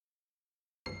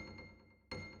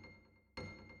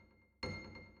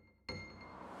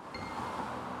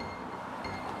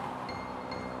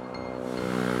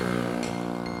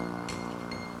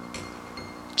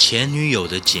前女友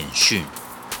的简讯，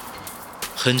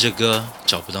哼着歌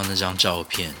找不到那张照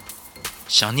片，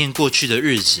想念过去的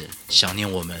日子，想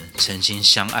念我们曾经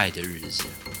相爱的日子。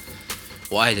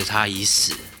我爱的他已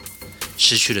死，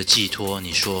失去了寄托。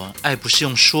你说爱不是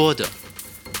用说的，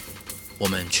我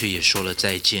们却也说了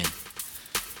再见。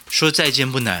说再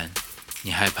见不难，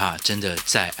你害怕真的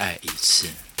再爱一次。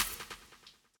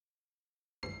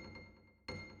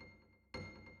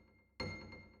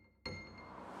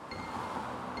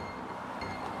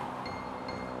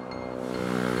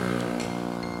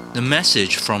The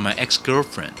message from my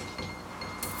ex-girlfriend.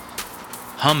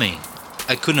 Humming,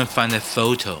 I couldn't find that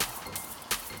photo.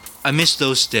 I miss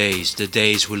those days, the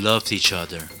days we loved each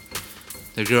other.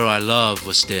 The girl I loved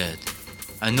was dead.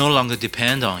 I no longer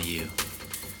depend on you.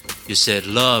 You said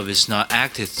love is not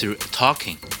acted through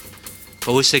talking,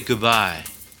 but we said goodbye.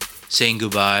 Saying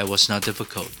goodbye was not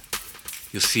difficult.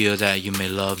 You feel that you may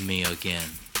love me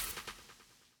again.